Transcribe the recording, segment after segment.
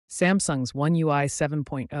Samsung's One UI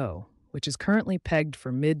 7.0, which is currently pegged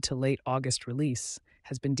for mid to late August release,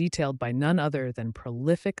 has been detailed by none other than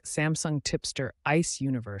prolific Samsung tipster Ice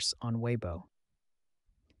Universe on Weibo.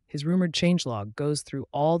 His rumored changelog goes through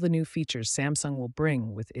all the new features Samsung will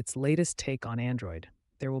bring with its latest take on Android.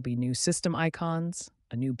 There will be new system icons,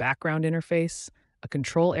 a new background interface, a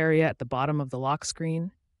control area at the bottom of the lock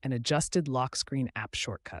screen, and adjusted lock screen app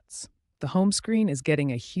shortcuts. The home screen is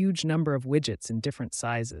getting a huge number of widgets in different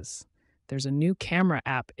sizes. There's a new camera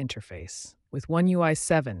app interface. With One UI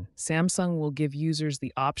 7, Samsung will give users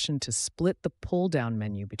the option to split the pull-down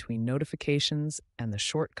menu between notifications and the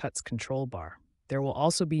shortcuts control bar. There will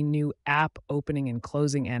also be new app opening and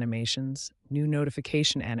closing animations, new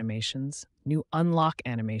notification animations, new unlock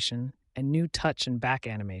animation, and new touch and back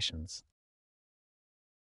animations.